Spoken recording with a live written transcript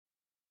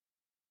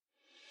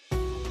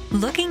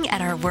Looking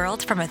at our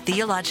world from a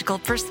theological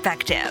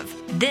perspective.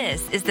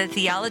 This is the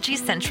Theology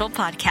Central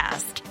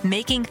Podcast,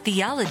 making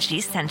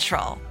theology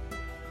central.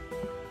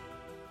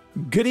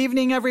 Good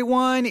evening,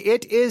 everyone.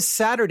 It is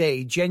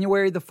Saturday,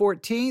 January the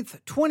 14th,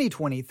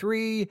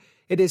 2023.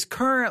 It is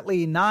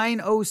currently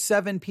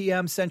 9:07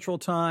 p.m. Central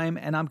Time,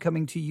 and I'm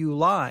coming to you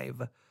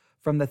live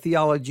from the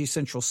Theology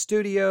Central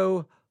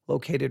studio,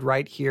 located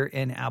right here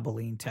in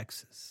Abilene,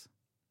 Texas.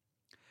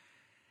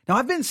 Now,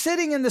 I've been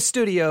sitting in the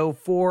studio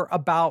for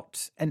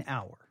about an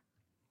hour.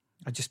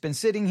 I've just been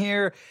sitting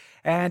here,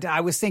 and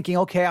I was thinking,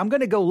 okay, I'm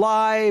going to go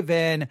live,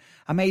 and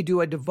I may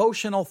do a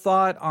devotional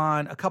thought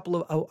on a couple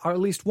of, or at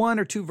least one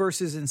or two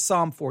verses in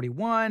Psalm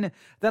 41.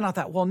 Then I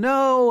thought, well,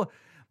 no,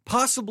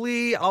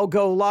 possibly I'll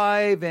go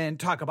live and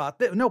talk about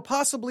this. No,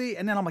 possibly.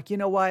 And then I'm like, you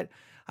know what?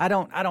 I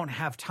don't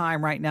have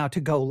time right now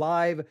to go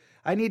live.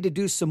 I need to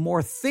do some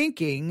more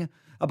thinking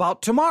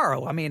about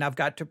tomorrow. I mean, I've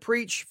got to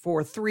preach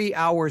for 3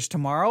 hours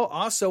tomorrow.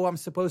 Also, I'm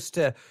supposed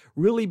to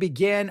really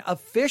begin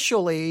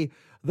officially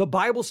the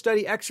Bible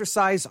study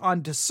exercise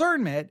on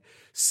discernment.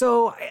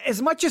 So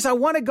as much as I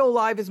want to go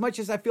live, as much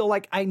as I feel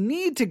like I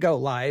need to go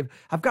live,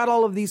 I've got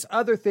all of these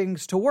other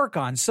things to work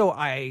on. So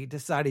I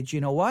decided,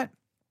 you know what?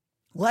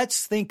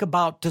 Let's think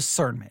about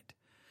discernment.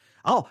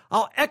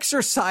 I'll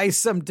exercise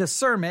some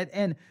discernment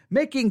and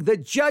making the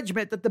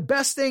judgment that the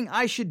best thing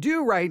I should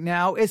do right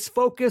now is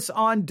focus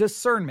on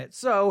discernment.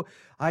 So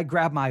I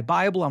grab my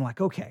Bible. I'm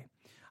like, okay,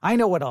 I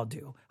know what I'll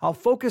do. I'll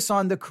focus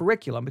on the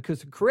curriculum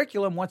because the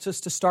curriculum wants us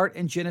to start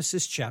in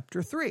Genesis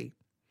chapter 3.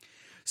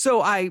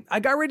 So I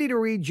got ready to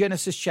read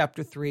Genesis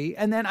chapter 3,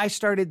 and then I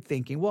started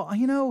thinking, well,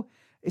 you know,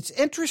 it's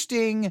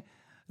interesting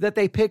that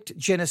they picked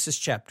Genesis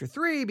chapter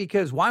 3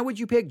 because why would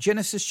you pick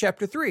Genesis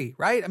chapter 3,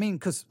 right? I mean,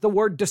 because the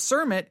word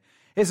discernment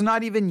is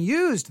not even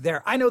used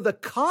there. I know the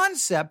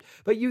concept,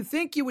 but you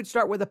think you would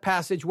start with a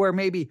passage where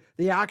maybe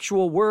the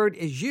actual word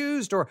is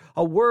used or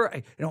a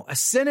word, a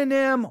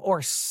synonym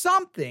or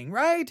something,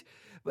 right?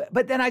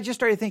 But then I just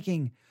started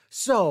thinking,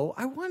 so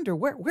I wonder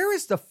where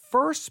is the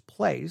first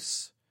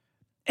place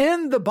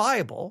in the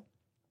Bible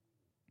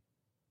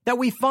that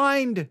we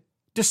find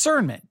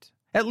discernment,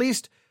 at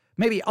least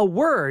maybe a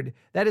word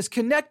that is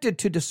connected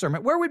to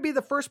discernment? Where would be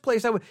the first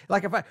place I would,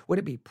 would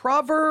it be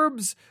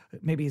Proverbs?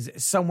 Maybe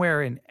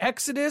somewhere in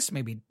Exodus,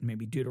 maybe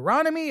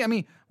Deuteronomy? I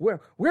mean, where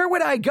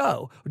would I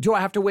go? Do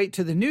I have to wait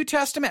to the New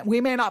Testament? We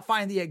may not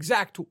find the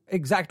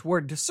exact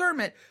word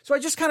discernment. So I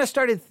just kind of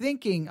started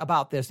thinking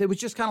about this. It was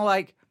just kind of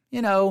like,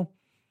 and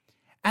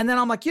then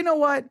I'm like, you know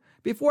what?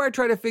 Before I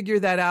try to figure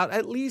that out,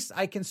 at least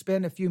I can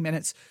spend a few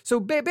minutes. So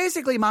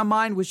basically my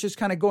mind was just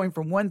kind of going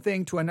from one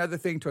thing to another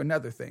thing to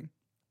another thing.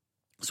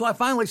 So I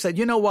finally said,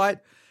 you know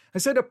what?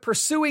 Instead of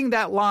pursuing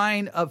that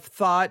line of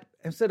thought,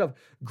 instead of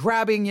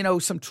grabbing,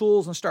 some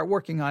tools and start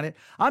working on it,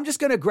 I'm just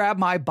going to grab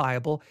my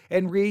Bible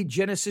and read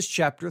Genesis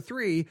chapter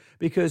 3,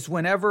 because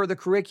whenever the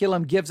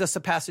curriculum gives us a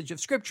passage of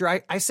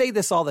scripture, I say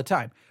this all the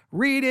time.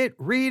 Read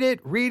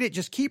it,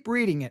 just keep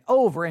reading it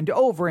over and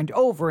over and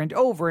over and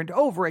over and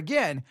over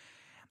again.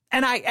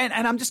 And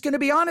I'm just going to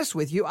be honest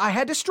with you. I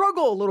had to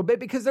struggle a little bit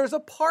because there's a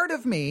part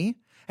of me,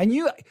 and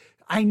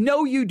I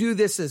know you do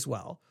this as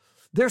well.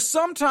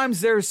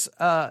 Sometimes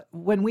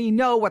when we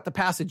know what the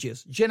passage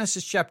is,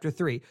 Genesis chapter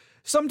 3,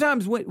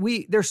 sometimes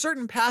there's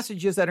certain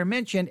passages that are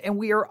mentioned and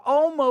we are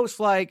almost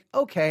like,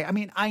 okay, I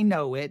mean, I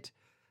know it.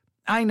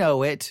 I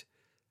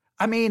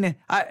mean,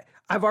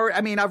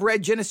 I've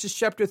read Genesis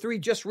chapter 3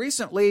 just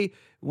recently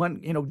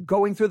when,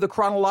 going through the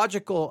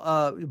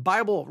chronological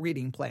Bible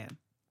reading plan.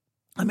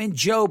 I'm in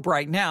Job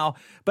right now,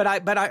 but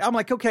I'm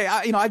like, okay,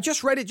 I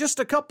just read it just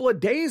a couple of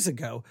days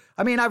ago.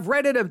 I mean, I've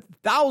read it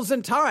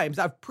 1,000 times.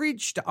 I've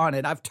preached on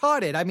it. I've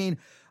taught it. I mean,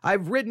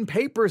 I've written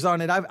papers on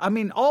it.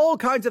 All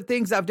kinds of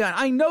things I've done.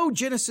 I know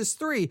Genesis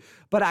 3,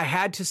 but I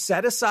had to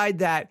set aside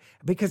that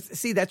because,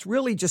 see, that's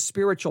really just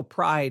spiritual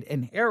pride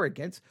and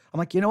arrogance. I'm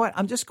like, you know what?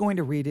 I'm just going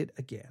to read it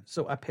again.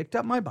 So I picked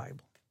up my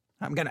Bible.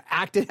 I'm going to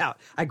act it out.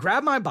 I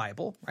grabbed my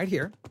Bible right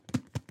here.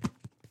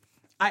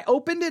 I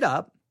opened it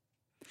up.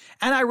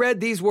 And I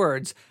read these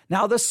words.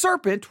 Now the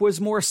serpent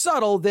was more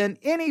subtle than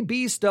any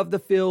beast of the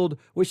field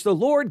which the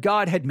Lord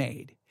God had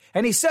made.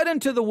 And he said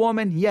unto the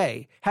woman,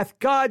 Yea, hath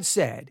God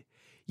said,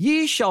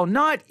 Ye shall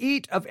not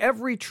eat of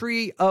every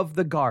tree of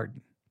the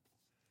garden.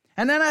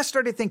 And then I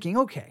started thinking,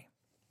 okay,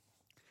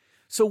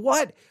 so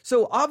what?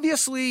 So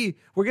obviously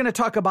we're going to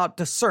talk about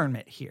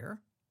discernment here.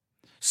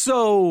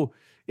 So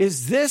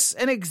is this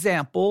an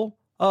example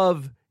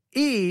of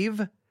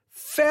Eve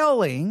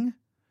failing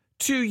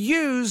to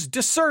use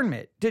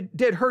discernment?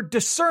 Did her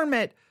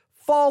discernment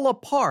fall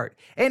apart?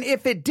 And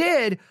if it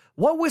did,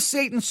 what was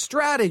Satan's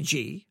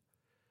strategy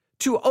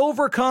to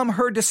overcome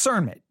her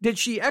discernment? Did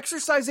she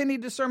exercise any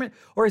discernment?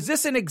 Or is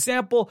this an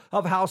example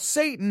of how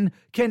Satan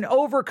can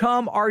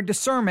overcome our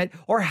discernment,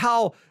 or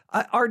how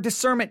our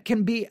discernment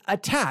can be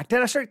attacked?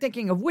 And I started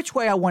thinking of which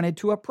way I wanted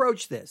to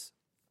approach this.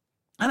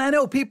 And I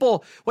know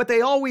people, what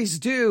they always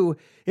do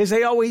is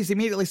they always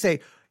immediately say,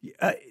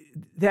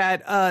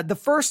 the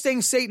first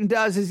thing Satan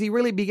does is he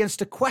really begins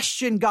to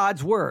question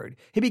God's word.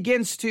 He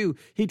tries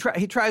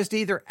to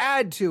either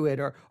add to it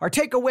or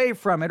take away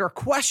from it or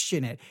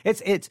question it.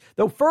 It's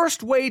the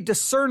first way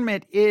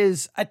discernment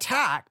is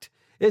attacked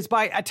is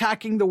by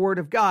attacking the word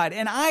of God.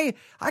 And I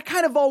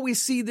kind of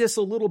always see this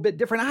a little bit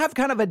different. I have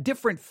kind of a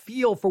different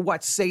feel for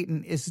what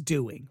Satan is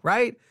doing,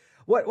 right?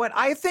 What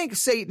I think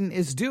Satan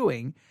is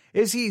doing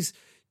is he's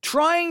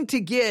trying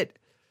to get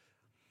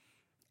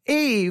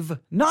Eve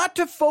not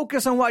to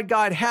focus on what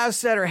God has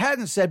said or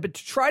hasn't said, but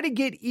to try to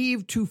get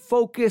Eve to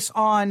focus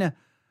on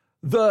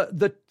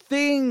the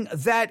thing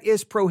that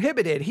is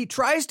prohibited. He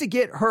tries to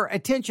get her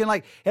attention,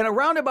 like in a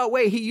roundabout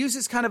way. He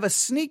uses kind of a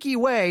sneaky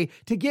way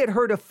to get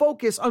her to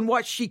focus on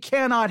what she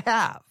cannot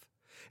have.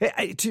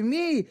 To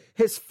me,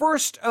 his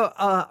first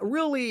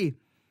really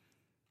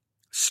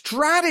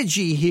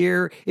strategy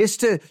here is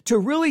to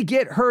really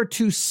get her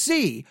to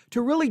see,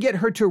 to really get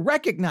her to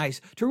recognize,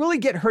 to really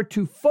get her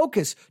to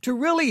focus, to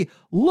really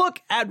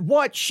look at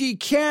what she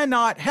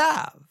cannot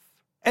have.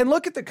 And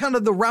look at the kind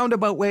of the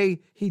roundabout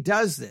way he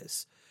does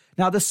this.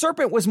 Now, the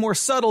serpent was more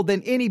subtle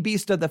than any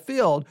beast of the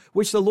field,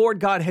 which the Lord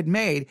God had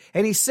made.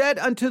 And he said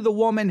unto the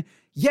woman,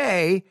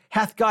 Yea,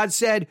 hath God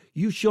said,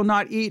 You shall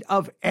not eat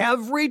of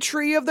every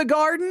tree of the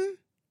garden?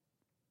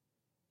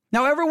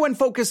 Now, everyone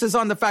focuses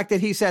on the fact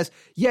that he says,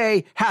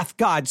 Yea, hath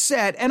God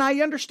said. And I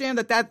understand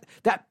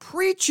that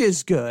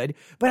preaches good,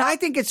 but I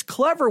think it's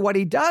clever what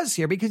he does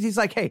here, because he's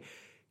like, hey,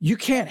 you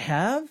can't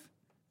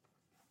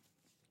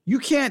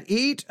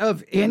eat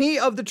of any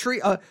of the tree.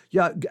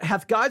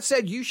 Hath God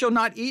said, you shall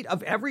not eat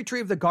of every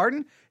tree of the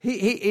garden? He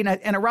in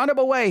a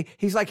roundabout way,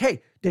 he's like,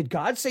 hey, did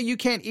God say you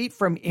can't eat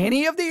from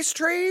any of these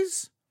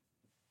trees?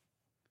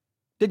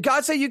 Did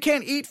God say you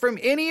can't eat from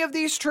any of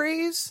these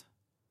trees?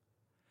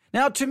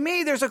 Now, to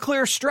me, there's a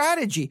clear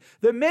strategy.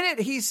 The minute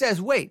he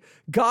says, wait,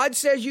 God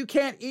says you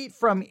can't eat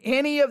from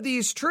any of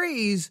these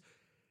trees,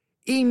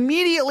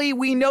 immediately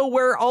we know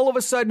where all of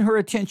a sudden her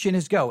attention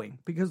is going,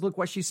 because look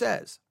what she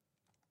says.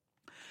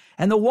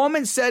 And the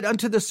woman said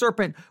unto the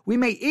serpent, We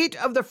may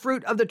eat of the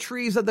fruit of the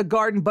trees of the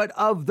garden, but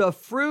of the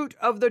fruit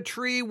of the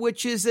tree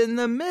which is in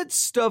the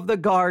midst of the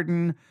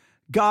garden,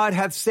 God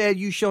hath said,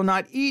 You shall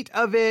not eat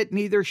of it,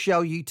 neither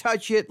shall ye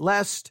touch it,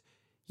 lest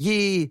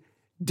ye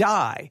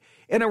die.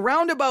 In a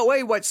roundabout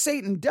way, what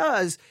Satan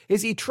does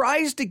is he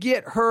tries to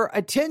get her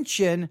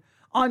attention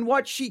on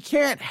what she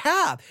can't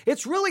have.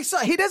 It's really so.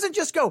 He doesn't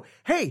just go,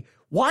 hey,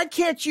 why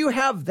can't you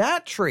have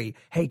that tree?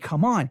 Hey,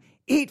 come on,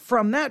 eat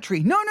from that tree.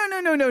 No.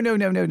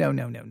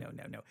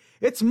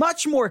 It's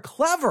much more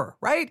clever,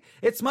 right?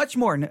 It's much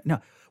more, no.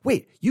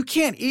 Wait, you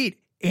can't eat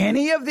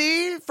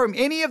from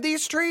any of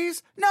these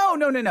trees?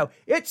 No.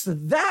 It's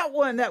that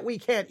one that we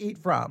can't eat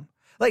from.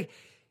 Like,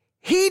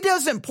 he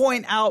doesn't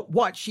point out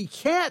what she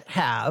can't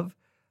have.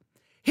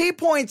 He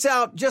points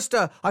out just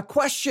a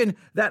question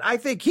that I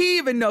think he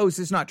even knows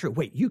is not true.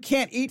 Wait, you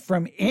can't eat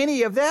from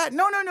any of that?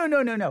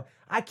 No.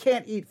 I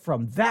can't eat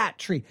from that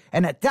tree.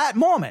 And at that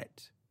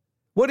moment,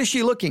 what is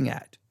she looking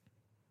at?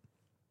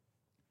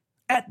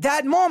 At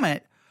that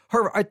moment,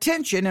 her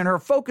attention and her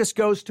focus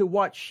goes to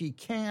what she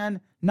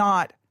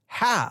cannot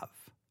have.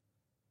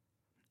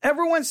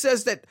 Everyone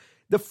says that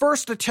the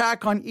first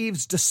attack on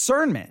Eve's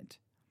discernment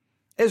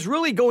is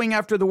really going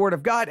after the word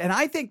of God. And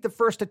I think the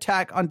first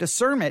attack on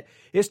discernment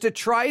is to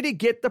try to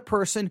get the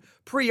person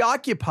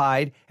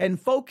preoccupied and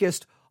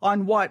focused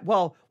on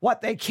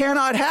what they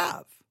cannot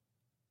have.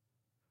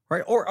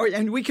 Right?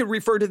 And we could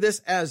refer to this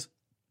as,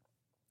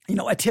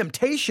 a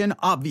temptation,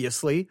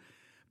 obviously.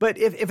 But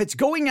if it's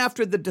going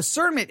after the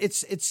discernment,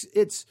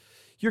 it's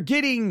you're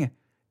getting,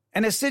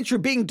 in a sense, you're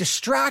being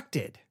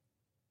distracted.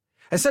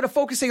 Instead of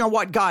focusing on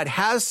what God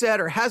has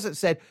said or hasn't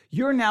said,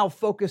 you're now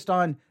focused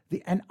on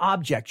an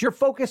object. You're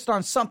focused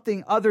on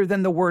something other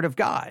than the word of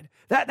God.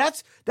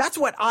 That's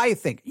what I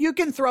think. You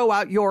can throw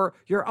out your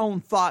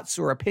own thoughts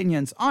or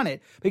opinions on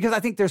it, because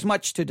I think there's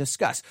much to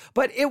discuss.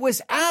 But it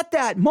was at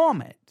that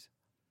moment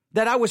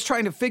that I was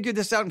trying to figure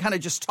this out and kind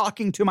of just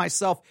talking to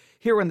myself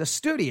here in the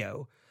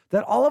studio,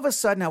 that all of a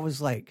sudden I was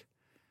like,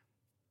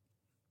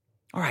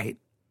 all right,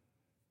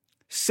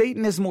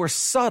 Satan is more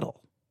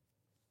subtle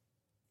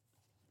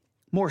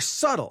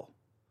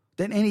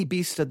than any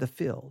beast of the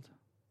field.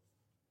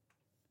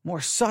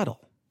 More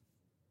subtle.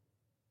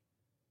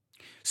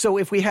 So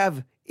if we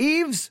have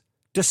Eve's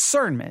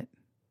discernment,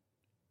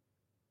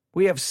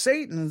 we have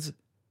Satan's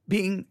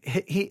being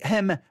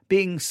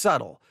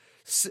subtle.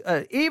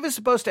 Eve is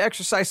supposed to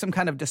exercise some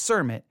kind of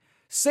discernment.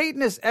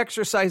 Satan is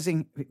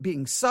exercising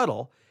being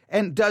subtle,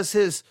 and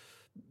does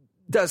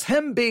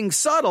him being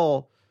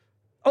subtle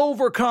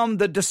overcome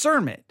the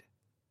discernment?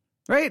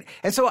 Right?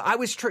 And so I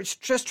was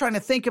just trying to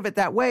think of it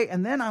that way.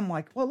 And then I'm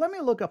like, well, let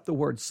me look up the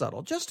word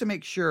subtle just to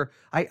make sure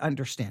I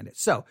understand it.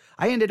 So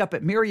I ended up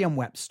at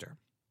Merriam-Webster.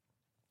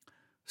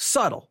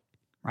 Subtle,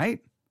 right?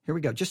 Here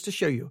we go. Just to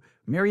show you.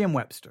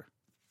 Merriam-Webster.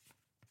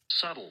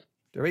 Subtle.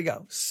 There we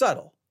go.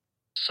 Subtle.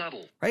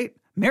 Subtle. Right?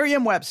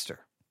 Merriam-Webster.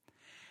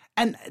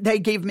 And they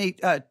gave me,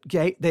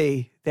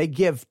 they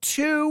give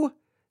two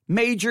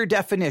major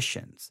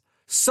definitions.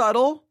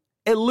 Subtle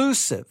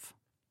elusive.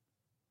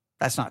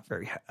 That's not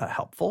very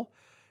helpful.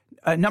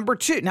 Number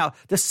 2. Now,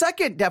 the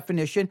second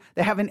definition,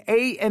 they have an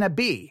A and a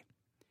B.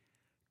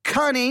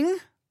 Cunning,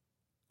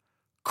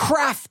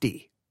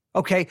 crafty.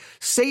 Okay,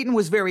 Satan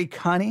was very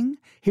cunning.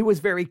 He was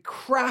very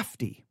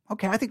crafty.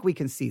 Okay, I think we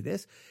can see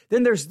this.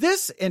 Then there's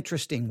this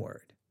interesting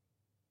word.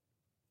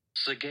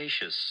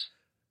 Sagacious.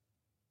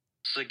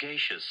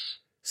 Sagacious.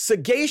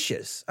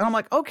 Sagacious. And I'm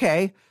like,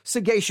 okay,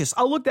 sagacious.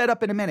 I'll look that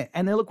up in a minute.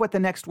 And then look what the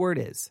next word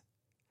is.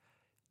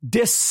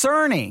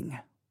 Discerning.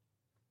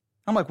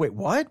 I'm like, wait,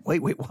 what?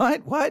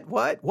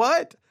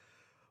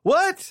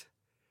 What?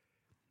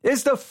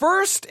 Is the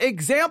first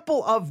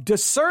example of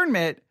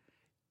discernment,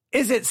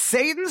 is it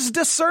Satan's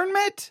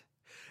discernment?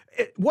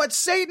 What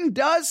Satan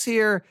does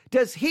here,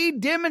 does he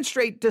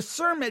demonstrate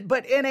discernment,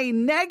 but in a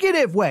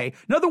negative way?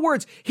 In other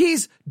words,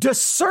 he's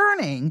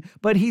discerning,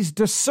 but he's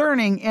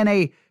discerning in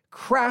a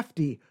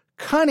crafty,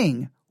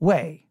 cunning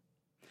way.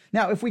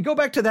 Now, if we go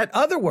back to that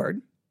other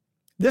word,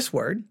 this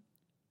word.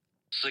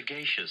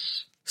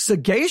 Sagacious.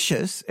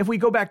 Sagacious, if we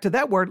go back to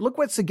that word, look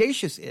what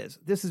sagacious is.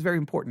 This is very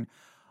important.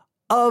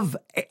 Of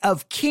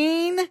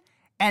keen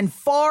and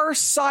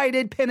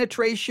far-sighted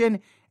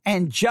penetration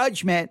and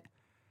judgment,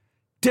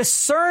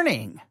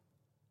 discerning.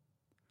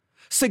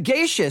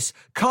 Sagacious,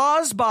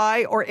 caused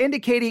by or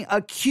indicating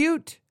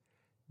acute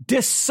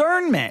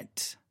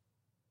discernment.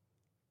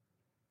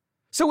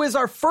 So is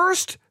our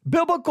first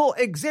biblical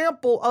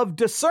example of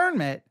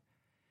discernment,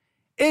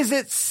 is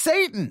it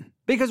Satan?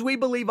 Because we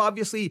believe,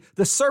 obviously,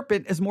 the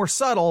serpent is more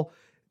subtle,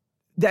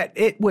 that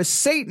it was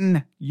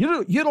Satan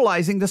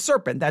utilizing the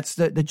serpent. That's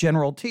the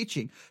general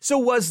teaching. So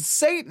was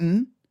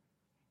Satan,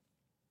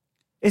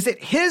 is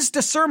it his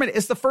discernment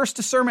is the first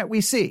discernment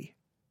we see?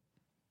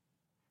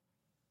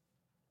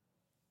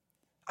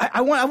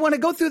 I want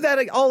to go through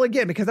that all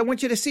again because I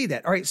want you to see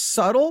that. All right,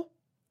 subtle,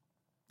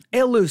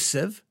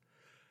 elusive,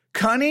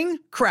 cunning,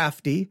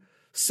 crafty,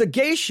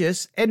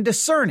 sagacious, and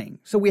discerning.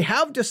 So we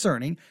have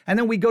discerning, and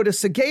then we go to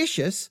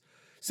sagacious.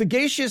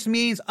 Sagacious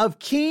means of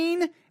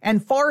keen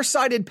and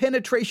far-sighted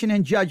penetration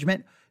and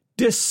judgment,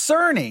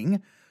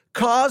 discerning,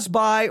 caused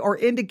by or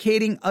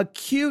indicating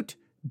acute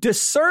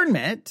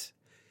discernment,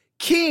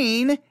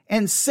 keen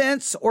and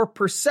sense or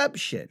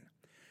perception.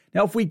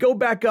 Now, if we go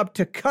back up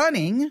to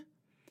cunning,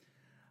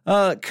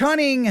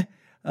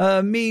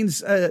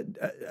 means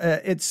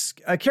it's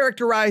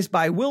characterized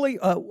by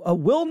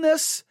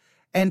willness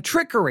and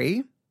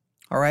trickery.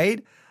 All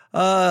right.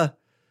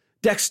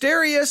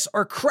 Dexterous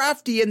or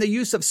crafty in the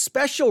use of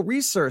special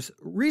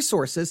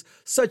resources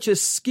such as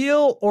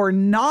skill or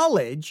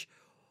knowledge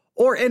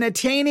or in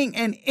attaining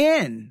an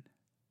end.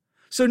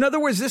 So in other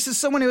words, this is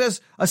someone who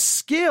has a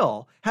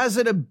skill, has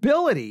an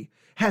ability,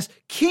 has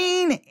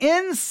keen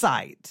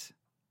insight.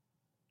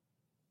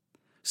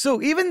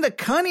 So even the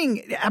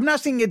cunning, I'm not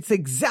saying it's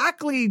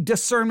exactly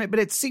discernment, but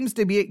it seems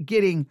to be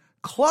getting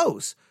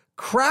close.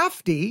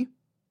 Crafty,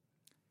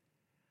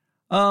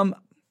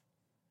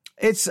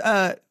 it's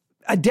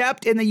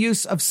adept in the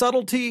use of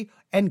subtlety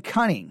and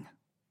cunning.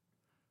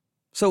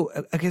 So,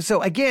 okay,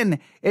 so again,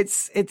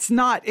 it's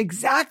not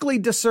exactly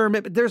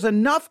discernment, but there's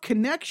enough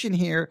connection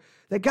here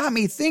that got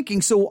me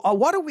thinking. So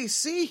what do we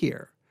see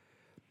here?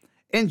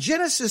 In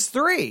Genesis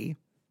 3,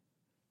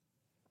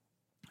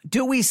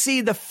 do we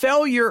see the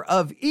failure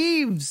of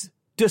Eve's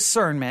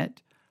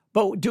discernment,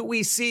 but do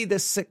we see the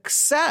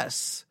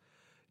success?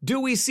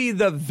 Do we see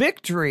the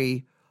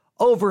victory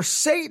over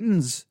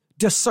Satan's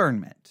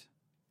discernment?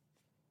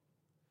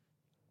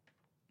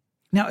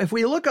 Now, if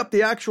we look up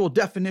the actual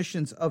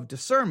definitions of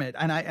discernment,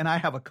 and I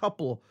have a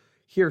couple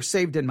here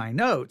saved in my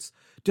notes,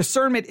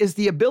 discernment is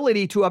the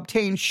ability to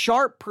obtain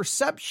sharp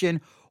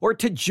perception or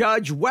to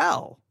judge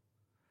well.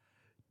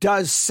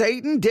 Does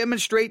Satan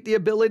demonstrate the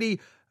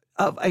ability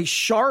of a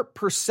sharp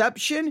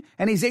perception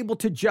and he's able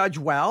to judge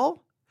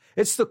well?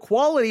 It's the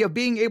quality of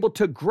being able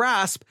to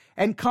grasp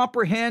and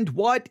comprehend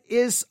what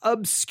is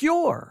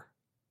obscure.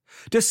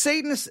 Does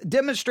Satan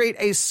demonstrate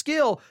a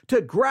skill to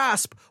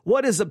grasp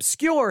what is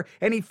obscure,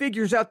 and he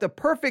figures out the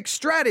perfect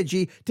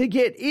strategy to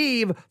get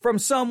Eve from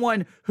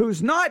someone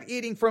who's not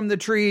eating from the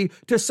tree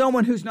to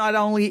someone who's not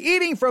only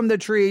eating from the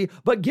tree,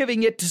 but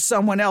giving it to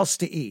someone else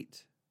to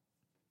eat?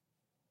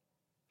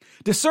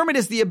 Discernment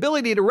is the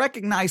ability to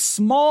recognize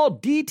small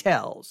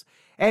details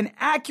and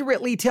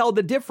accurately tell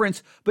the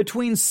difference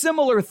between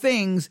similar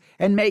things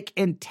and make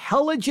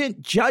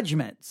intelligent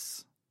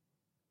judgments.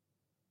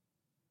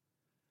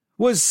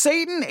 Was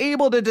Satan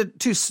able to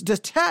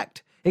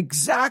detect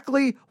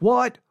exactly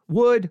what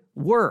would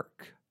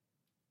work?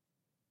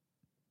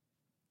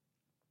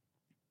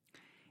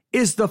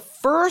 Is the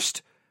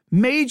first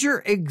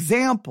major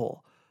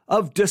example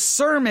of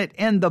discernment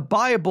in the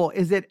Bible,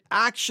 is it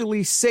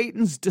actually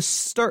Satan's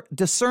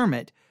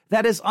discernment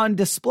that is on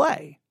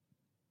display?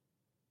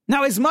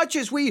 Now, as much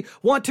as we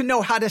want to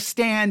know how to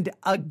stand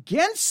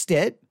against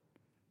it,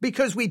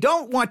 because we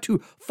don't want to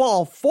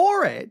fall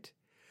for it,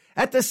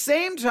 at the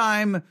same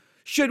time,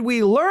 should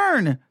we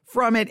learn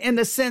from it in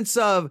the sense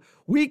of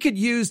we could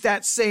use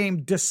that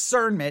same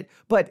discernment,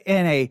 but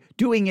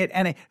doing it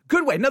in a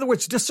good way. In other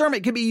words,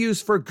 discernment could be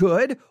used for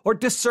good or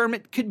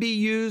discernment could be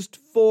used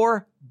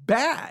for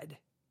bad.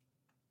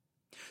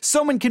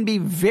 Someone can be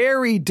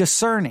very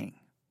discerning,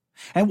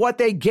 and what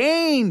they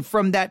gain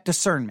from that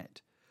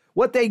discernment,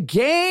 what they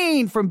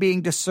gain from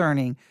being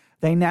discerning,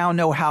 they now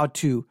know how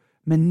to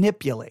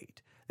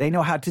manipulate. They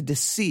know how to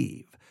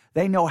deceive.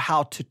 They know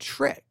how to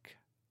trick.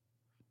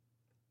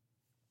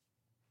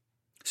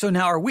 So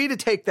now are we to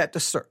take that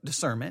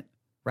discernment,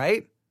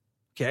 right?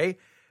 Okay.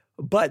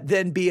 But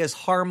then be as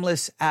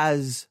harmless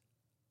as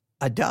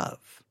a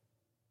dove?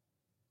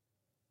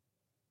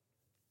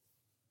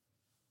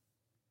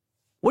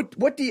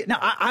 What do you, now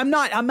I'm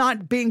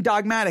not being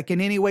dogmatic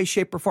in any way,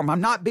 shape or form.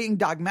 I'm not being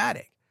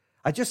dogmatic.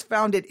 I just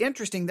found it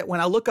interesting that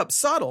when I look up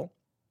subtle,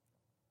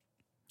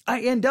 I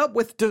end up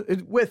with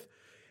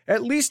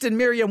at least in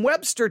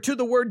Merriam-Webster, to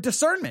the word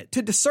discernment,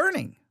 to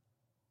discerning.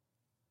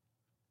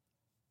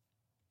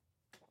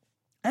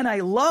 And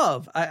I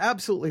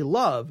absolutely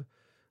love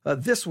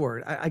this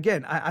word.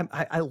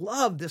 I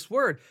love this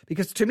word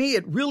because to me,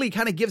 it really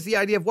kind of gives the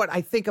idea of what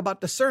I think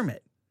about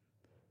discernment.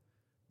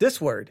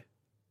 This word,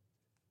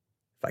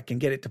 if I can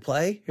get it to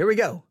play, here we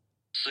go.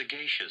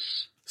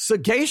 Sagacious.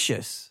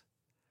 Sagacious.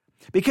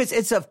 Because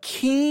it's of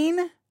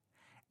keen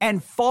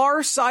and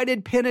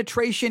far-sighted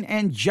penetration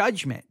and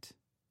judgment.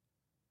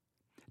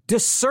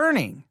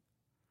 Discerning.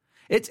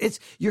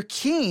 You're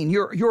keen,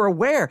 you're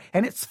aware,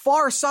 and it's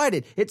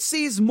far-sighted. It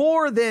sees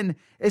more than,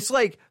 it's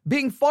like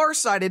being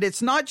far-sighted.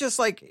 It's not just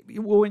like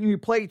when you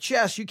play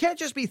chess, you can't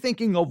just be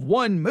thinking of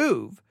one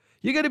move.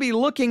 You got to be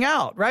looking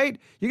out, right?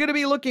 You got to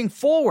be looking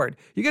forward.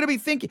 You got to be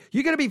thinking,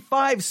 you got to be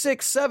 5,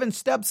 6, 7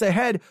 steps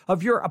ahead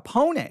of your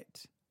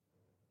opponent.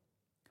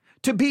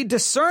 To be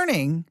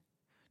discerning,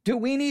 do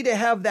we need to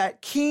have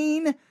that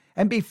keen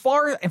and be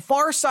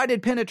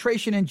far-sighted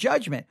penetration and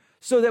judgment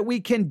so that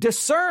we can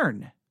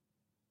discern?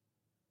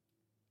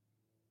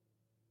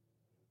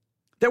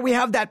 That we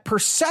have that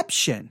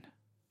perception.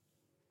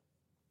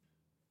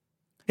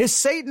 Is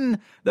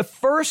Satan the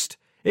first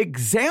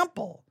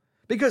example?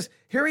 Because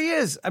here he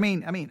is. I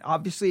mean,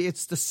 obviously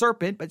it's the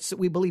serpent, but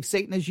we believe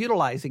Satan is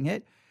utilizing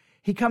it.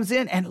 He comes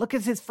in and look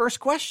at his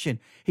first question.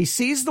 He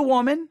sees the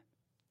woman.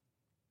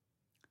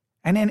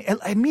 And then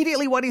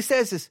immediately what he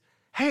says is,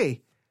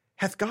 hey,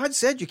 hath God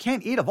said you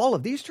can't eat of all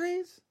of these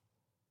trees?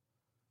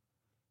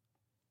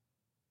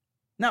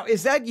 Now,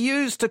 is that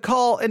used to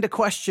call into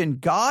question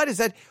God? Is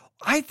that,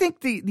 I think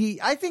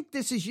I think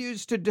this is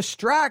used to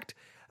distract.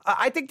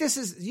 I think this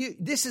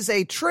is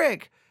a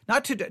trick,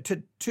 not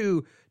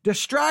to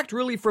distract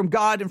really from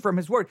God and from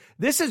his word.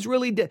 This is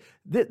really,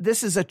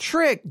 this is a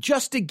trick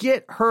just to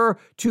get her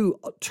to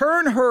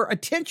turn her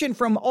attention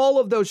from all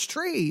of those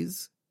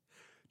trees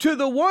to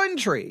the one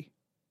tree.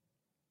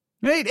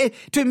 Right?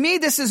 To me,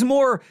 this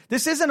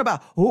isn't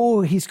about,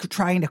 he's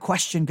trying to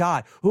question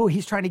God.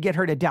 He's trying to get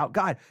her to doubt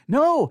God.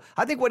 No,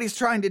 I think what he's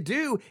trying to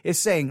do is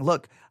saying,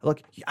 look,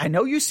 I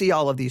know you see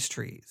all of these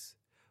trees,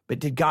 but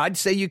did God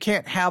say you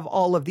can't have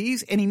all of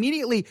these? And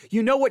immediately,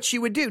 you know what she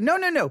would do.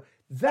 No.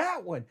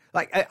 That one,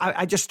 like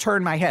I just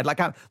turned my head. Like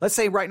let's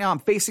say right now I'm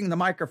facing the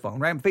microphone,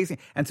 right?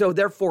 And so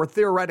therefore,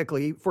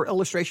 theoretically, for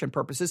illustration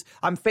purposes,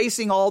 I'm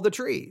facing all the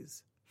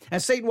trees.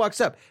 And Satan walks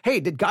up.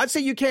 Hey, did God say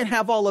you can't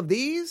have all of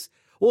these?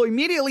 Well,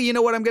 immediately, you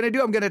know what I'm going to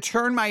do? I'm going to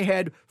turn my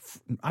head.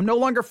 I'm no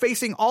longer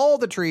facing all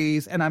the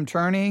trees, and I'm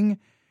turning.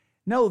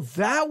 No,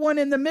 that one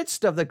in the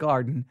midst of the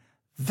garden,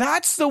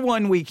 that's the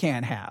one we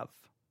can't have.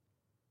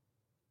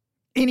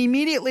 And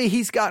immediately,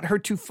 he's got her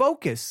to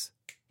focus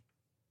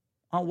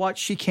on what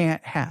she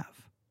can't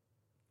have.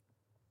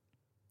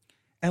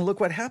 And look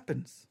what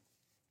happens.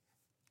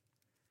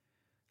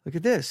 Look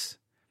at this.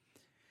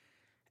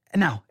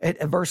 Now, at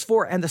verse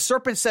 4, and the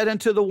serpent said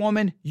unto the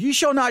woman, you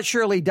shall not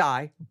surely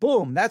die.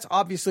 Boom. That's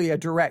obviously a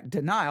direct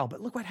denial. But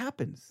look what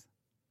happens.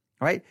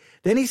 All right.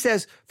 Then he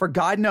says, for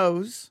God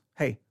knows,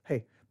 hey,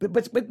 but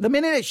the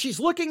minute that she's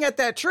looking at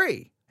that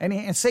tree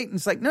and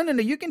Satan's like, no,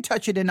 you can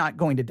touch it and not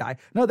going to die.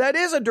 No, that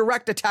is a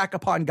direct attack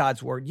upon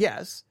God's word.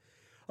 Yes.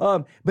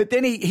 But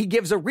then he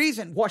gives a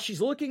reason while she's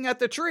looking at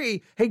the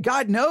tree. Hey,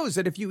 God knows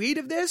that if you eat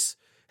of this,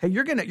 hey,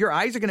 your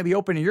eyes are going to be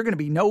open and you're going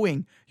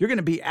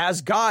to be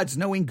as gods,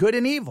 knowing good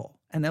and evil.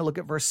 And then look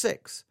at verse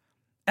 6.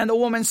 And the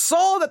woman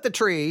saw that the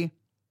tree,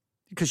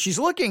 because she's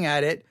looking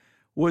at it,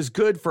 was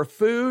good for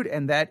food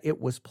and that it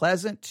was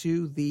pleasant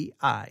to the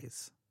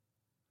eyes.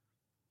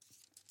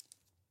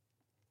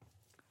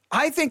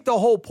 I think the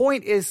whole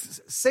point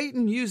is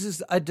Satan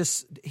uses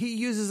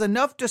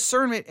enough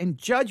discernment and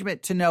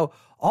judgment to know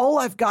all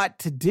I've got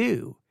to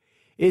do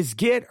is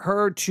get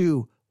her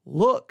to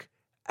look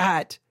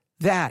at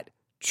that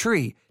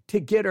tree, to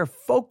get her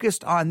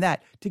focused on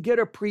that, to get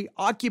her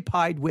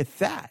preoccupied with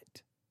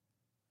that.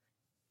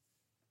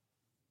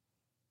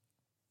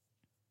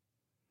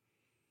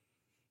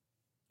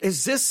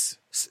 Is this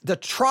the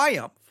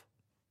triumph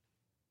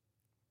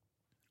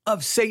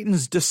of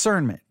Satan's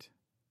discernment?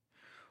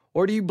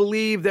 Or do you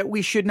believe that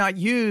we should not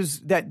use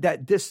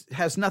that this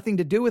has nothing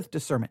to do with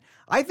discernment?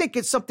 I think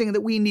it's something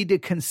that we need to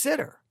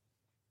consider.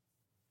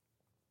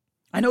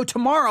 I know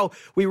tomorrow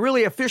we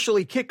really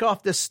officially kick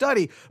off this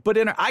study, but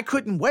I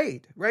couldn't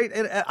wait, right?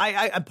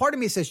 And part of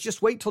me says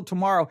just wait till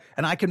tomorrow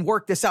and I can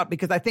work this out,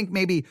 because I think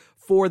maybe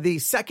for the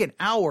second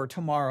hour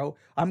tomorrow,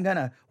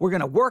 we're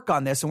gonna work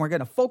on this and we're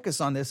gonna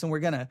focus on this and we're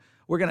gonna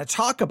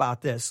talk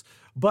about this.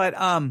 But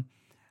I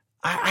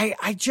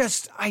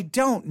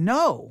don't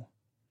know.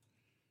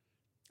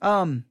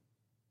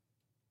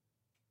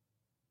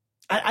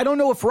 I don't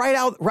know if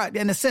right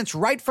in a sense,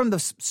 right from the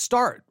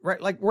start, right?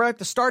 Like we're at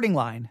the starting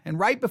line and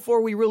right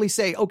before we really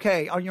say,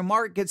 okay, on your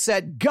mark, get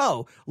set,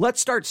 go,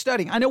 let's start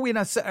studying. I know we in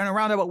a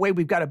roundabout way,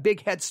 we've got a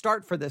big head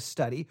start for this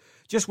study,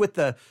 just with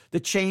the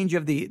change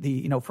of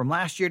the from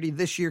last year to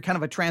this year, kind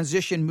of a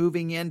transition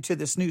moving into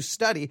this new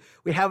study.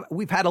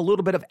 We've had a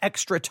little bit of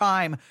extra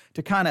time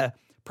to kind of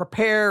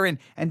prepare and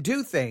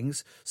do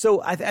things.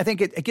 So I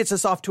think it gets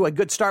us off to a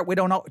good start. We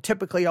don't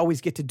typically always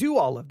get to do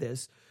all of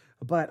this,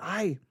 but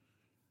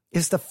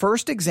is the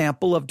first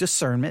example of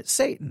discernment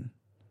Satan?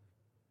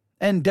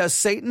 And does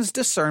Satan's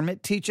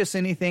discernment teach us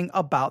anything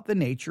about the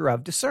nature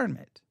of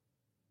discernment?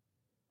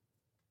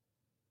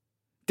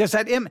 Does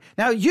that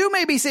now you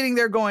may be sitting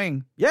there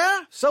going,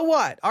 yeah, so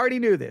what? I already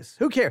knew this.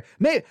 Who cares?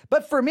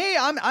 But for me,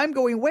 I'm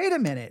going, wait a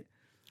minute.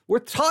 We're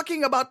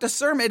talking about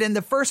discernment, and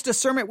the first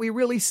discernment we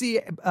really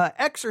see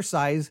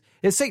exercise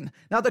is Satan.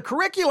 Now, the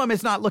curriculum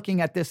is not looking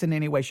at this in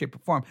any way, shape, or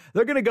form.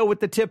 They're going to go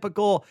with the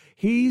typical,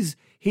 he's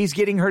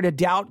getting her to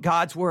doubt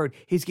God's word.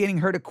 He's getting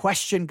her to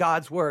question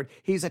God's word.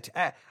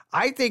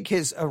 I think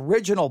his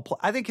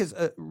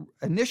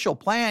initial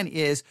plan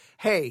is,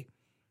 hey,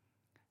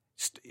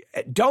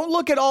 don't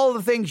look at all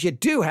the things you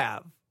do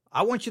have.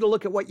 I want you to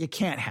look at what you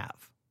can't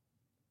have.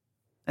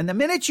 And the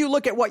minute you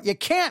look at what you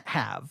can't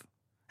have,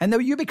 and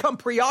then you become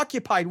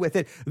preoccupied with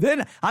it,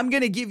 then I'm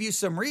going to give you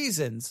some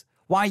reasons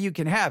why you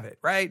can have it,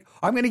 right?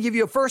 I'm going to give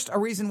you a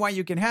reason why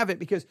you can have it,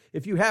 because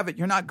if you have it,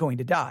 you're not going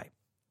to die.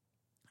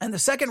 And the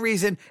second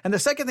reason, and the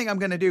second thing I'm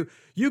going to do,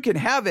 you can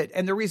have it,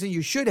 and the reason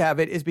you should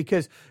have it is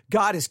because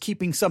God is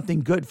keeping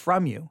something good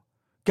from you.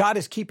 God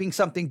is keeping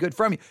something good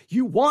from you.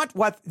 You want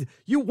what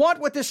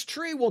this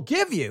tree will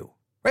give you.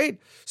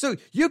 Right? So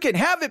you can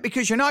have it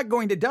because you're not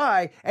going to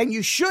die, and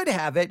you should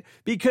have it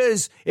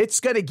because it's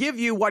going to give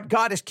you what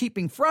God is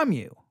keeping from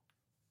you.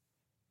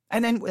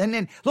 And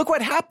then look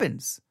what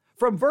happens.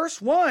 From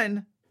verse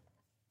 1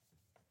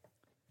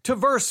 to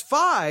verse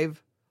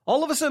 5,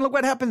 all of a sudden, look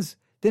what happens.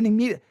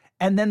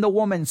 And then the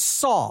woman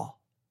saw.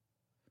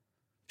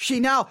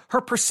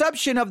 Her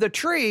perception of the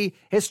tree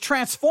is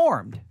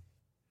transformed.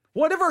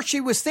 Whatever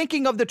she was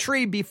thinking of the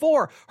tree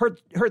before,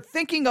 her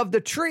thinking of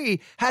the tree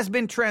has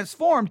been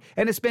transformed,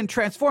 and it's been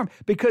transformed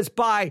because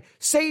by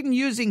Satan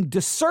using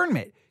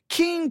discernment,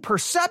 keen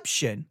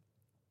perception,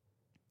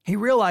 he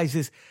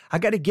realizes, I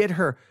got to get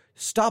her,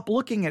 stop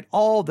looking at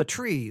all the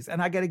trees,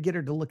 and I got to get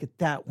her to look at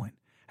that one.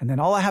 And then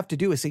all I have to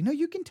do is say, no,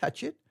 you can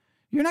touch it.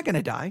 You're not going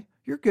to die.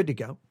 You're good to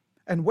go.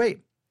 And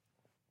wait,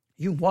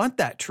 you want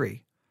that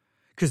tree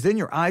because then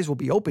your eyes will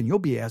be open. You'll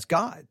be as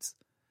gods.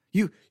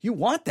 You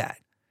want that.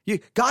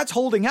 God's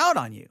holding out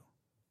on you.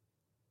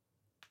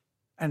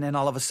 And then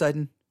all of a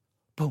sudden,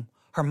 boom,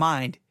 her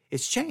mind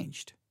is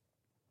changed.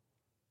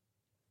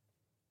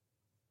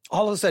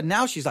 All of a sudden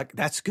now she's like,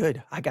 that's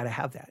good. I got to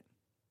have that.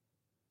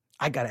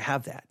 I got to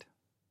have that.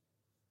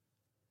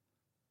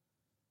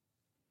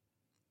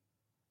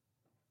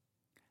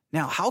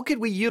 Now, how could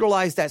we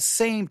utilize that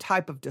same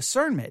type of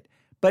discernment,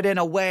 but in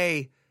a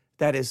way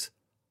that is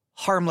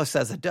harmless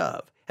as a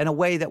dove, in a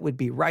way that would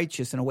be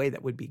righteous, in a way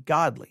that would be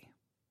godly?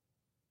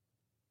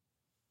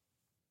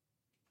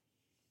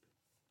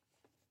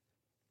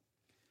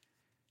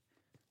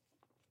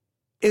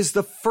 Is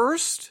the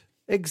first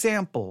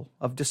example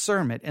of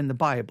discernment in the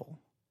Bible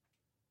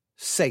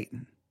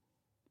Satan?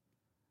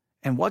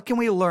 And what can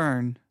we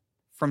learn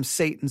from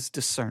Satan's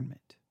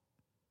discernment?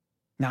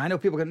 Now, I know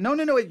people go, no,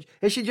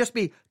 it should just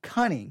be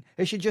cunning.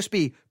 It should just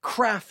be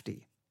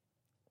crafty.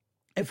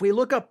 If we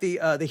look up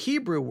the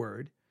Hebrew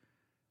word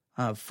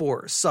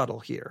for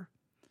subtle here,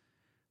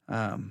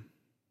 if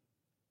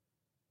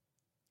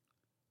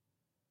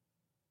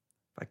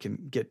I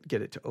can get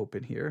it to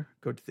open here,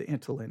 go to the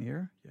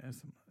interlinear.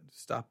 Yes,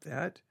 stop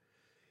that.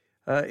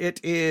 It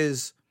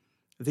is,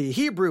 the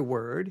Hebrew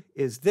word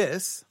is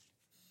this.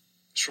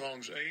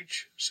 Strong's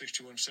H,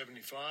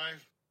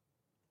 6175.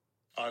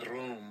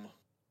 Arum.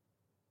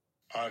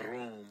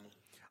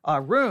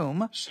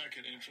 Arum.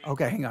 Second entry.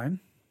 Okay, hang on.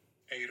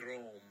 Arum.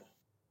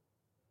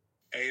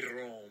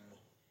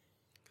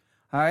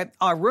 All right,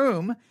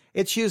 arum.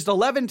 It's used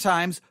 11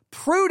 times.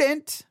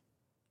 Prudent,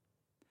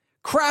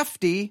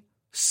 crafty,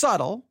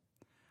 subtle.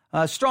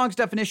 Strong's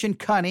definition,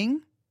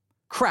 cunning,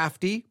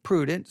 crafty,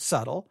 prudent,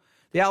 subtle.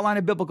 The outline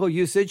of biblical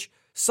usage,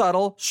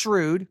 subtle,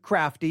 shrewd,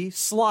 crafty,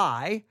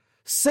 sly,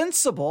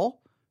 sensible,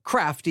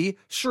 crafty,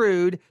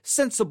 shrewd,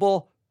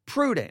 sensible,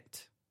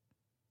 prudent.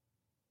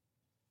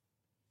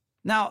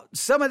 Now,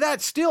 some of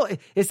that still,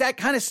 is that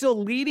kind of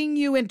still leading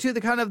you into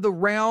the kind of the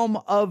realm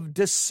of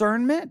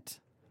discernment?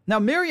 Now,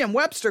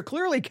 Merriam-Webster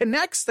clearly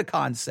connects the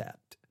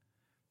concept.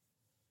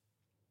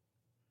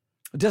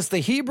 Does the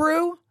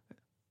Hebrew?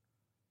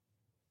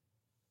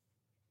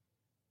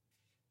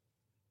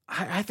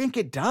 I think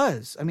it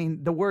does. I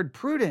mean, the word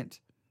prudent.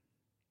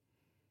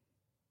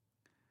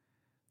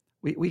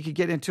 We could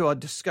get into a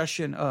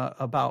discussion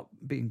about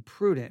being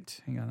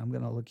prudent. Hang on, I'm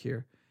going to look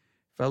here.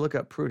 If I look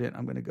up prudent,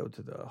 I'm going to go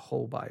to the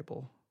whole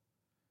Bible.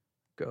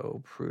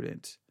 Go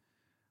prudent.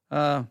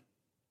 The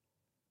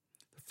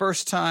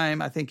first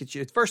time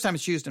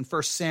it's used in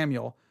 1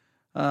 Samuel.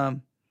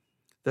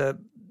 The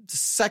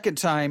second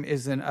time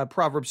is in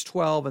Proverbs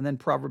 12, and then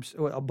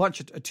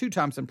two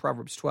times in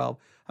Proverbs 12.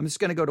 I'm just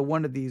going to go to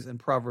one of these in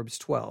Proverbs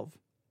 12.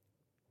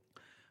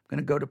 I'm going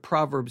to go to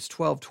Proverbs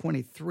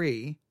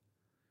 12:23.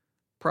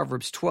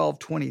 Proverbs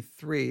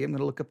 12:23. I'm going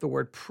to look up the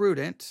word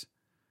prudent.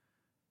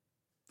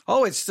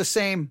 Oh, it's the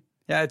same.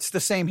 Yeah, it's the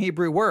same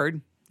Hebrew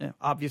word. Yeah,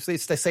 obviously,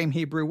 it's the same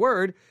Hebrew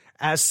word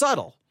as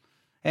subtle.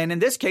 And in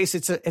this case,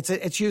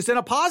 it's used in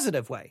a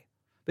positive way,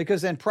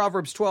 because in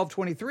Proverbs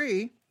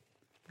 12:23, I'm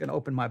going to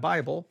open my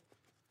Bible.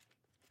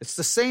 It's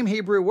the same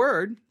Hebrew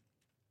word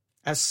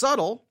as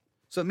subtle,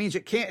 so it means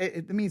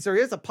it means there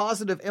is a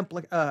positive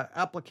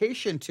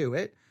application to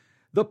it.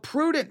 The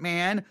prudent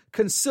man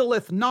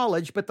concealeth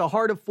knowledge, but the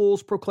heart of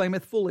fools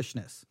proclaimeth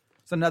foolishness.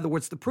 So in other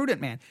words, the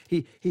prudent man,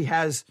 he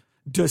has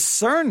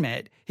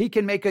discernment. He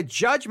can make a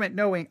judgment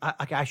knowing,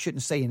 I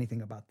shouldn't say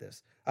anything about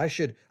this. I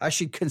should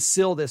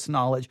conceal this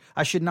knowledge.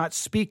 I should not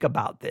speak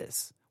about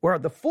this. Where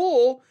the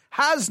fool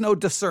has no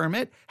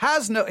discernment,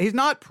 he's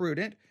not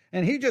prudent,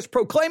 and he just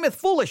proclaimeth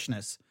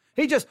foolishness.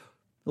 He just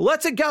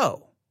lets it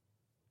go.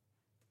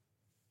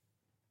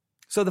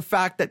 So the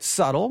fact that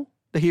subtle,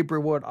 the Hebrew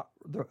word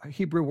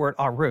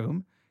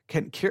arum,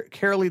 can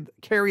carry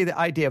the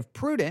idea of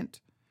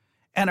prudent,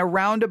 and a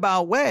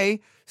roundabout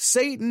way,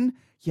 Satan,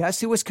 yes,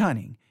 he was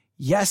cunning.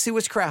 Yes, he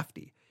was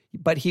crafty,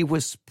 but he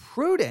was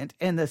prudent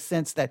in the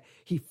sense that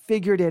he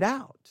figured it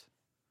out.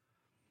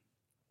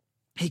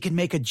 He could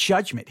make a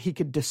judgment. He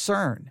could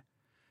discern.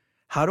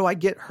 How do I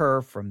get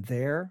her from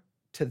there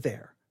to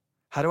there?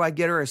 How do I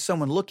get her as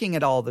someone looking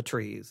at all the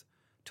trees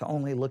to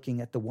only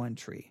looking at the one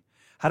tree?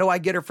 How do I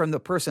get her from the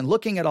person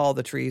looking at all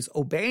the trees,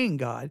 obeying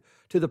God,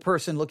 to the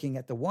person looking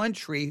at the one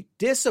tree,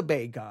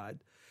 disobey God,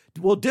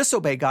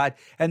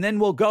 and then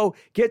we'll go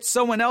get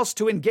someone else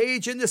to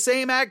engage in the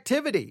same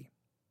activity?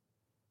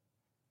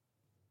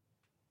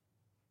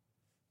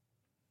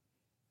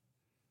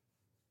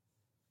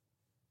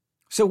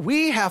 So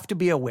we have to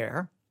be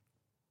aware.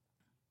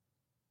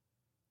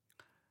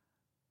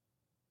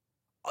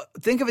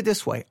 Think of it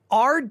this way.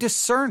 Our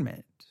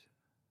discernment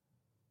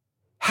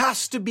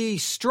has to be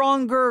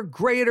stronger,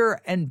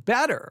 greater, and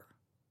better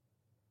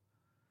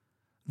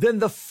than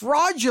the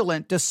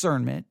fraudulent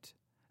discernment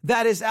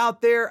that is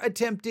out there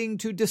attempting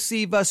to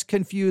deceive us,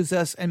 confuse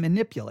us, and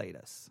manipulate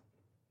us.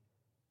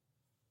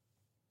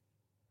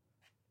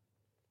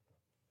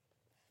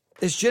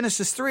 Is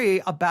Genesis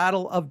 3 a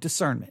battle of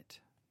discernment?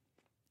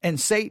 And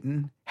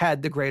Satan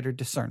had the greater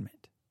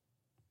discernment.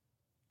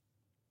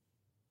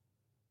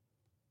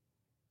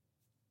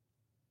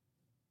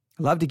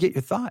 I'd love to get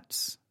your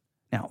thoughts.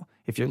 Now,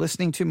 if you're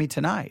listening to me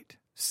tonight,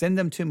 send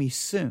them to me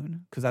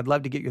soon, because I'd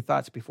love to get your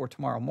thoughts before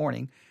tomorrow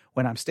morning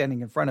when I'm standing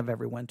in front of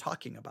everyone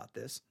talking about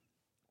this.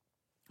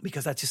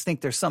 Because I just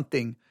think there's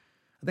something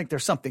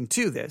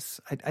to this.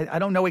 I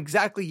don't know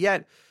exactly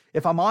yet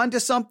if I'm on to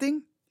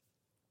something,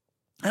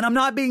 and I'm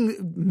not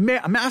being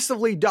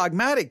massively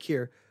dogmatic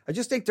here. I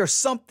just think there's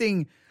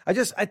something.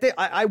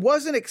 I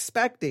wasn't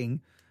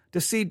expecting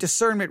to see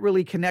discernment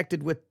really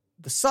connected with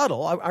the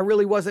subtle. I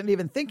really wasn't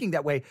even thinking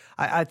that way.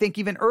 I think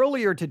even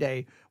earlier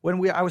today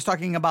when I was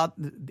talking about,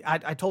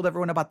 I told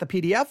everyone about the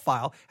PDF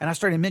file, and I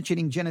started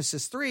mentioning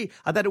Genesis 3.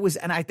 I thought it was,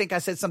 and I think I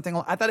said something,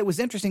 I thought it was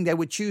interesting they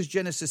would choose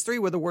Genesis 3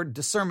 where the word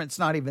discernment's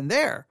not even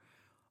there.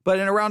 But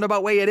in a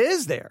roundabout way, it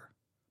is there.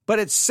 But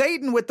it's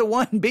Satan with the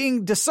one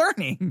being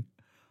discerning.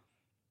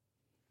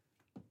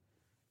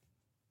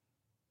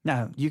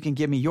 Now, you can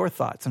give me your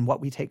thoughts on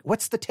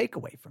what's the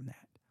takeaway from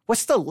that?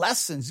 What's the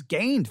lessons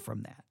gained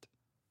from that?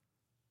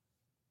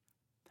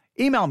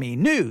 Email me,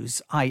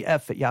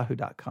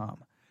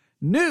 newsif@yahoo.com.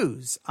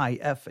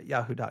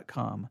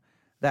 Newsif@yahoo.com.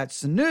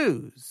 That's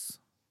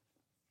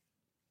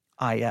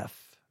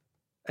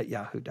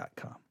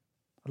newsif@yahoo.com.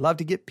 I'd love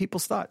to get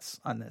people's thoughts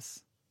on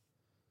this.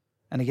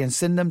 And again,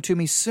 send them to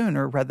me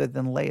sooner rather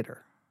than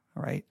later.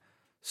 All right?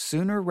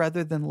 Sooner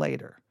rather than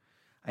later.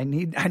 I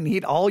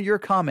need all your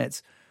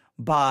comments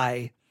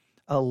by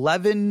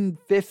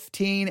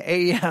 11:15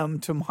 a.m.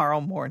 tomorrow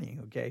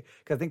morning, okay?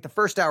 Because I think the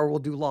first hour we'll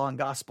do law and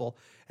gospel,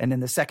 and in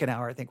the second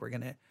hour I think we're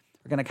gonna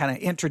kind of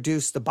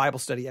introduce the Bible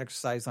study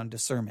exercise on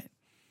discernment.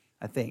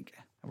 I think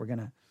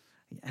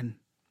and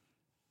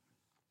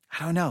I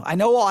don't know. I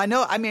know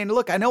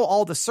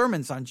all the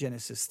sermons on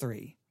Genesis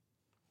 3,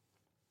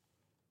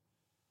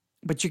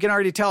 but you can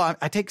already tell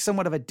I take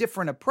somewhat of a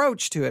different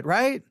approach to it,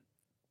 right?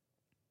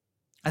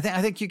 I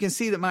think you can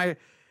see that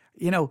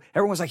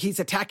everyone's like, he's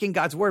attacking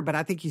God's word, but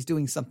I think he's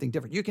doing something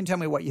different. You can tell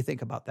me what you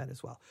think about that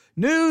as well.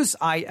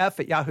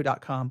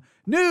 newsif@yahoo.com.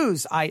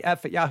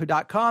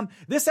 newsif@yahoo.com.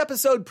 This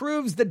episode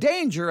proves the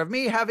danger of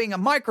me having a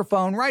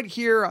microphone right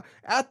here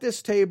at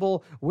this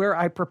table where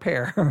I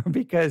prepare,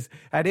 because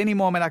at any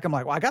moment I can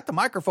I got the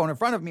microphone in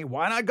front of me.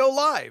 Why not go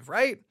live,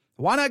 right?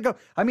 Why not go?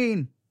 I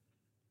mean,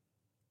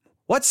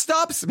 what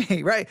stops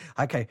me, right?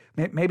 Okay,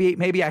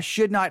 maybe I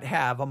should not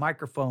have a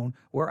microphone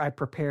where I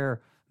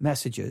prepare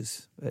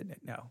messages.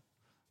 No,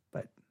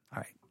 but all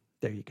right,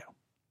 there you go.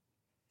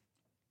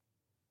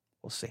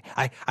 We'll see.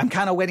 I'm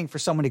kind of waiting for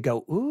someone to go,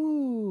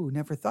 ooh,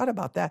 never thought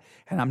about that.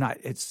 And I'm not,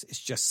 it's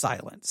just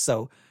silence.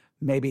 So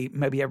maybe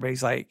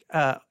everybody's like,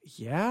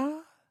 yeah,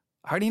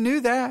 I already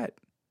knew that.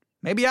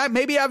 Maybe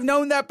I've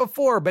known that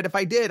before, but if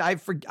I did,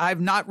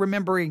 I'm not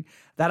remembering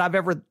that I've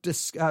ever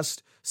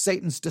discussed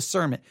Satan's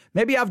discernment.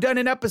 Maybe I've done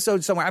an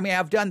episode somewhere. I mean,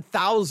 I've done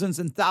thousands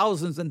and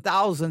thousands and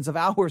thousands of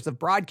hours of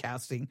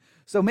broadcasting.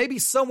 So maybe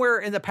somewhere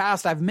in the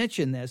past I've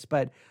mentioned this,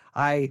 but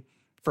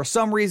for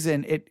some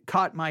reason, it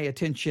caught my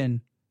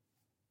attention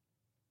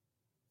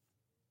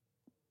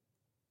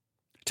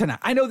tonight.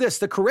 I know this,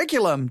 the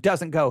curriculum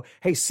doesn't go,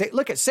 hey,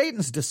 look at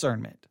Satan's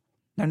discernment.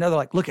 Now, they're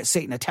like, look at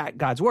Satan attack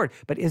God's word.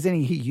 But isn't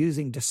he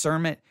using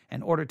discernment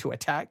in order to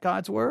attack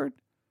God's word?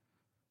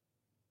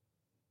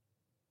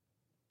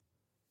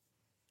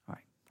 All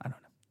right. I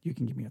don't know. You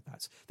can give me your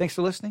thoughts. Thanks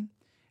for listening.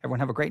 Everyone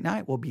have a great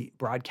night. We'll be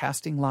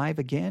broadcasting live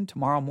again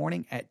tomorrow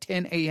morning at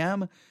 10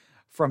 a.m.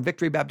 from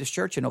Victory Baptist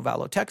Church in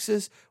Ovalo,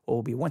 Texas.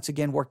 We'll be once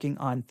again working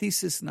on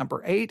thesis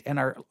number 8 and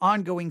our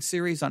ongoing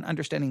series on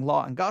understanding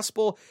law and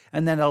gospel.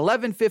 And then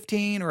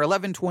 11:15 or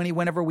 11:20,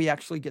 whenever we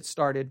actually get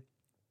started,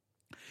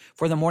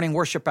 for the morning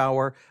worship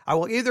hour, I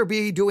will either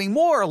be doing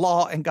more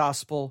law and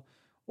gospel,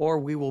 or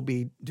we will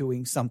be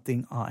doing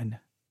something on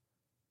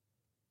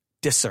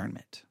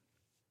discernment.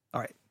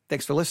 All right.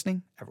 Thanks for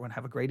listening. Everyone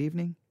have a great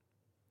evening.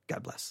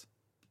 God bless.